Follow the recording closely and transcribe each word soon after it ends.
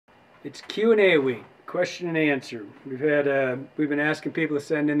It's Q&A week, question and answer. We've been asking people to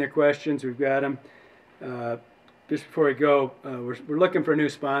send in their questions. We've got them. Just before we go, we're looking for a new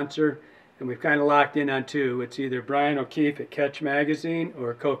sponsor, and we've kind of locked in on two. It's either Brian O'Keefe at Catch Magazine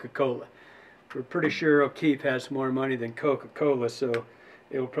or Coca-Cola. We're pretty sure O'Keefe has more money than Coca-Cola, so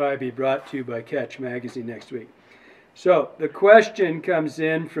it will probably be brought to you by Catch Magazine next week. So the question comes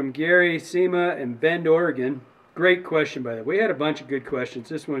in from Gary Sema in Bend, Oregon. Great question, by the way. We had a bunch of good questions.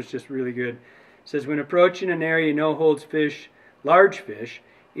 This one was just really good. It says, when approaching an area you know holds fish, large fish,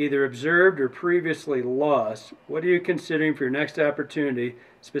 either observed or previously lost, what are you considering for your next opportunity?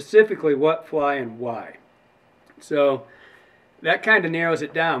 Specifically, what fly and why? So that kind of narrows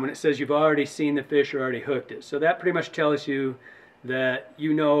it down when it says you've already seen the fish or already hooked it. So that pretty much tells you that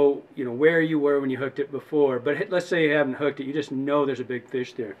you know where you were when you hooked it before. But let's say you haven't hooked it, you just know there's a big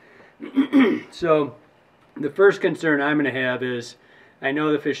fish there. So the first concern I'm going to have is, I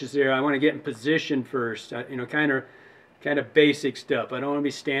know the fish is there. I want to get in position first. Kind of basic stuff. I don't want to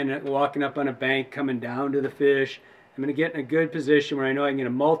be standing, walking up on a bank, coming down to the fish. I'm going to get in a good position where I know I can get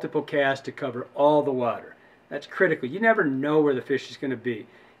a multiple cast to cover all the water. That's critical. You never know where the fish is going to be.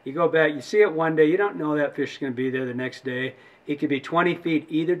 You go back, you see it one day, you don't know that fish is going to be there the next day. It could be 20 feet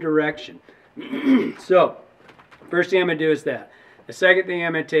either direction. So, first thing I'm going to do is that. The second thing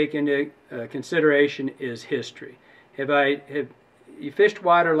I'm going to take into consideration is history. Have you fished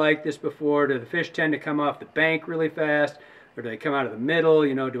water like this before? Do the fish tend to come off the bank really fast? Or do they come out of the middle?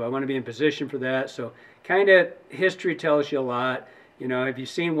 Do I want to be in position for that? So kind of history tells you a lot. Have you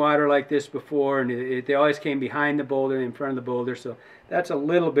seen water like this before? And they always came behind the boulder, in front of the boulder. So that's a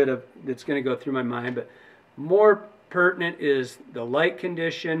little bit of that's going to go through my mind. But more pertinent is the light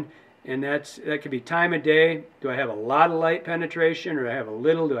condition. And that could be time of day. Do I have a lot of light penetration, or do I have a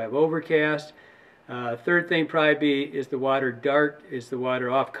little? Do I have overcast? Third thing probably is the water dark? Is the water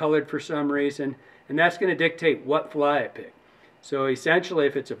off-colored for some reason? And that's going to dictate what fly I pick. So essentially,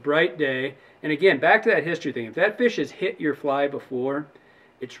 if it's a bright day, and again, back to that history thing, if that fish has hit your fly before,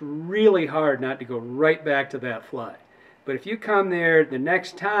 it's really hard not to go right back to that fly. But if you come there the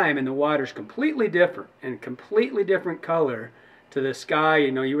next time and the water's completely different and completely different color to the sky,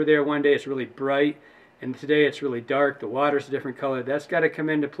 you were there one day, it's really bright, and today it's really dark, the water's a different color, that's got to come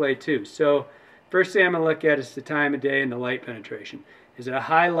into play too. So first thing I'm going to look at is the time of day and the light penetration. Is it a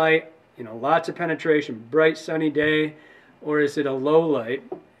high light, lots of penetration, bright sunny day, or is it a low light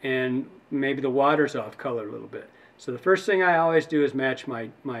and maybe the water's off color a little bit? So the first thing I always do is match my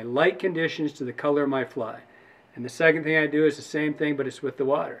light conditions to the color of my fly. And the second thing I do is the same thing, but it's with the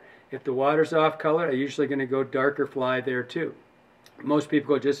water. If the water's off color, I'm usually going to go darker fly there too. Most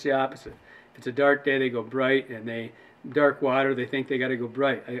people go just the opposite. If it's a dark day, they go bright, and dark water, they think they got to go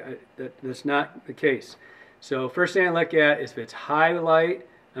bright. That's not the case. So first thing I look at is if it's high light,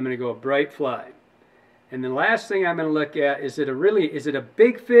 I'm going to go a bright fly. And the last thing I'm going to look at is it a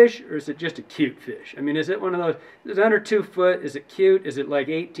big fish, or is it just a cute fish? I mean, is it one of those, is it under 2 foot? Is it cute? Is it like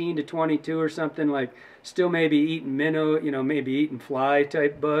 18 to 22 or something, like still maybe eating minnow, maybe eating fly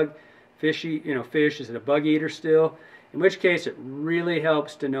type bug? Fishy, fish, is it a bug eater still? In which case, it really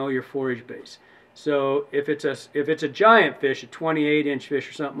helps to know your forage base. So if it's a giant fish, a 28-inch fish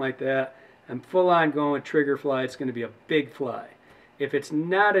or something like that, I'm full on going with trigger fly. It's going to be a big fly. If it's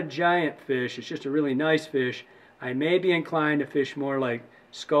not a giant fish, it's just a really nice fish, I may be inclined to fish more like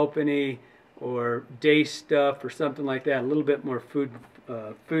sculpin-y or dace stuff or something like that, a little bit more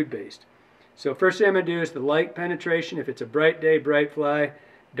food-based. So first thing I'm going to do is the light penetration. If it's a bright day, bright fly,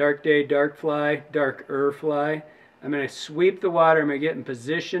 dark day, dark fly, darker fly. I'm going to sweep the water. I'm going to get in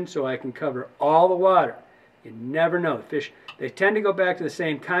position so I can cover all the water. You never know. The fish, they tend to go back to the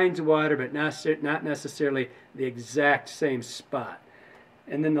same kinds of water, but not necessarily the exact same spot.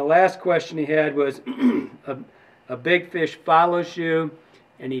 And then the last question he had was, a big fish follows you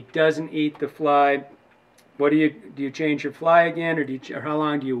and he doesn't eat the fly. What do you change your fly again, or how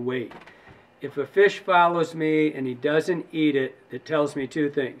long do you wait? If a fish follows me and he doesn't eat it, it tells me two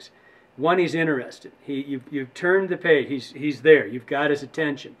things. One, he's interested. You've turned the page. He's there. You've got his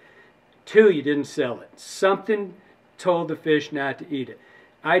attention. Two, you didn't sell it. Something told the fish not to eat it.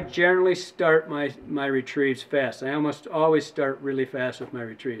 I generally start my retrieves fast. I almost always start really fast with my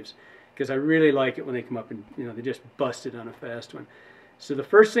retrieves because I really like it when they come up and they just bust it on a fast one. So the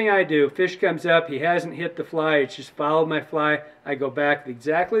first thing I do, fish comes up, he hasn't hit the fly, it's just followed my fly. I go back with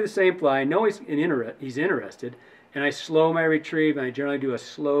exactly the same fly. I know he's interested. And I slow my retrieve, and I generally do a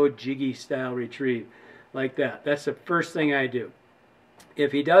slow, jiggy style retrieve like that. That's the first thing I do.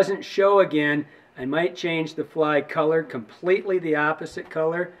 If he doesn't show again, I might change the fly color, completely the opposite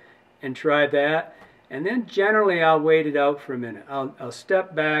color, and try that. And then generally I'll wait it out for a minute. I'll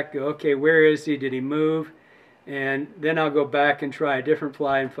step back, go, okay, where is he? Did he move? And then I'll go back and try a different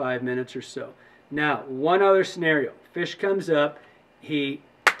fly in 5 minutes or so. Now, one other scenario. Fish comes up, he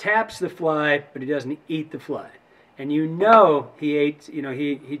taps the fly, but he doesn't eat the fly. And you know he ate, you know,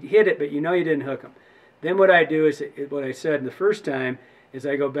 he hit it, but you know you didn't hook him. Then what I do is, what I said the first time, is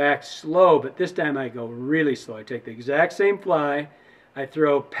I go back slow, but this time I go really slow. I take the exact same fly, I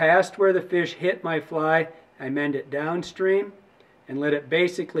throw past where the fish hit my fly, I mend it downstream, and let it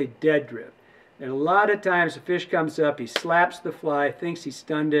basically dead drift. And a lot of times the fish comes up, he slaps the fly, thinks he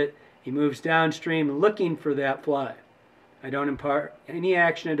stunned it, he moves downstream looking for that fly. I don't impart any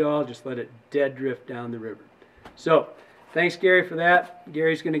action at all, just let it dead drift down the river. So, thanks Gary for that.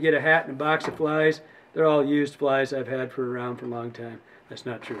 Gary's going to get a hat and a box of flies. They're all used flies I've had around for a long time. That's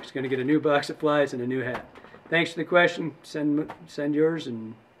not true. He's going to get a new box of flies and a new hat. Thanks for the question. Send yours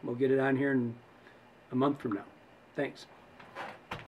and we'll get it on here in a month from now. Thanks.